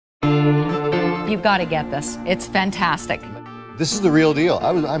You've got to get this. It's fantastic. This is the real deal.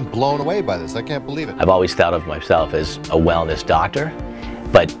 I'm blown away by this. I can't believe it. I've always thought of myself as a wellness doctor,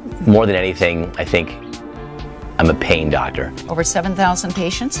 but more than anything, I think I'm a pain doctor. Over 7,000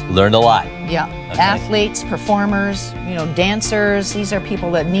 patients. Learned a lot. Yeah. Okay. Athletes, performers, dancers. These are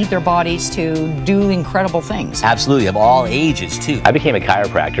people that need their bodies to do incredible things. Absolutely, of all ages too. I became a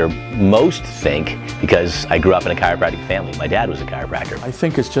chiropractor, most think, because I grew up in a chiropractic family. My dad was a chiropractor. I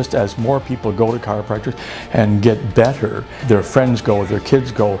think it's just as more people go to chiropractors and get better, their friends go, their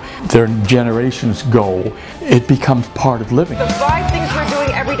kids go, their generations go, it becomes part of living. The 5 things we're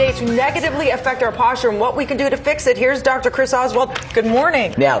doing every day to negatively affect our posture and what we can do to fix it. Here's Dr. Chris Oswald. Good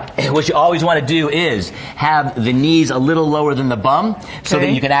morning. Now, what you always want to do is have the knees a little lower than the bum so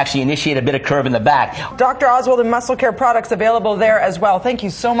that you can actually initiate a bit of curve in the back. Dr. Oswald and MuscleCare products available there as well. Thank you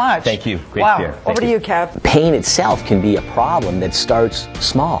so much. Thank you. Great wow. care. Over to you, Kev. Pain itself can be a problem that starts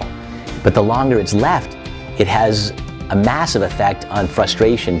small, but the longer it's left, it has a massive effect on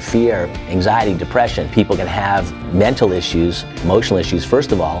frustration, fear, anxiety, depression. People can have mental issues, emotional issues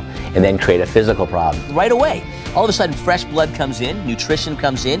first of all, and then create a physical problem. Right away, all of a sudden fresh blood comes in, nutrition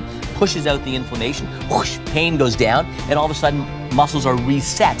comes in, pushes out the inflammation, whoosh, pain goes down, and all of a sudden muscles are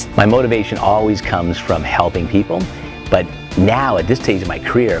reset. My motivation always comes from helping people, but now at this stage of my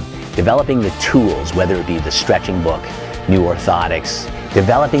career, developing the tools, whether it be the stretching book, new orthotics,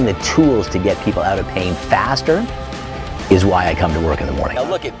 developing the tools to get people out of pain faster is why I come to work in the morning. Now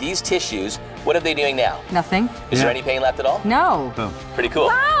look at these tissues. What are they doing now? Nothing. Is there any pain left at all? No. Oh. Pretty cool.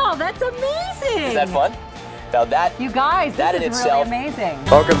 Wow, that's amazing. Isn't that fun? Now that, you guys, that this in is itself, really amazing.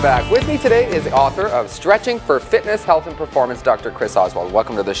 Welcome back. With me today is the author of Stretching for Fitness, Health, and Performance, Dr. Chris Oswald.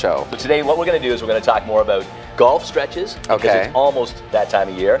 Welcome to the show. So today what we're going to do is we're going to talk more about golf stretches, because it's almost that time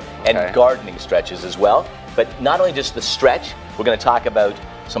of year, and gardening stretches as well. But not only just the stretch, we're going to talk about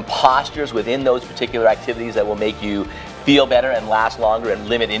some postures within those particular activities that will make you feel better and last longer and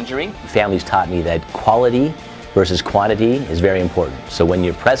limit injury. Families taught me that quality versus quantity is very important. So when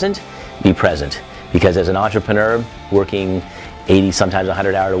you're present, be present. Because as an entrepreneur working 80, sometimes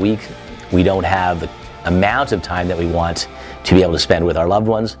 100 hours a week, we don't have the amount of time that we want to be able to spend with our loved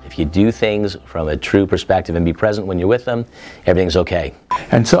ones. If you do things from a true perspective and be present when you're with them, everything's okay.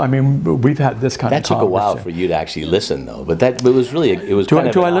 And so, I mean, we've had this kind of conversation. That took a while for you to actually listen, though. But it was really, it was kind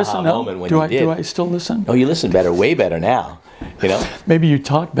of an aha moment when you did. Do I still listen? Oh, you listen better, way better now. You know? Maybe you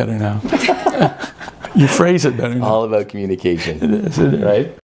talk better now. You phrase it better now. All about communication. It is.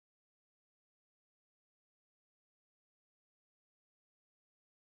 Right?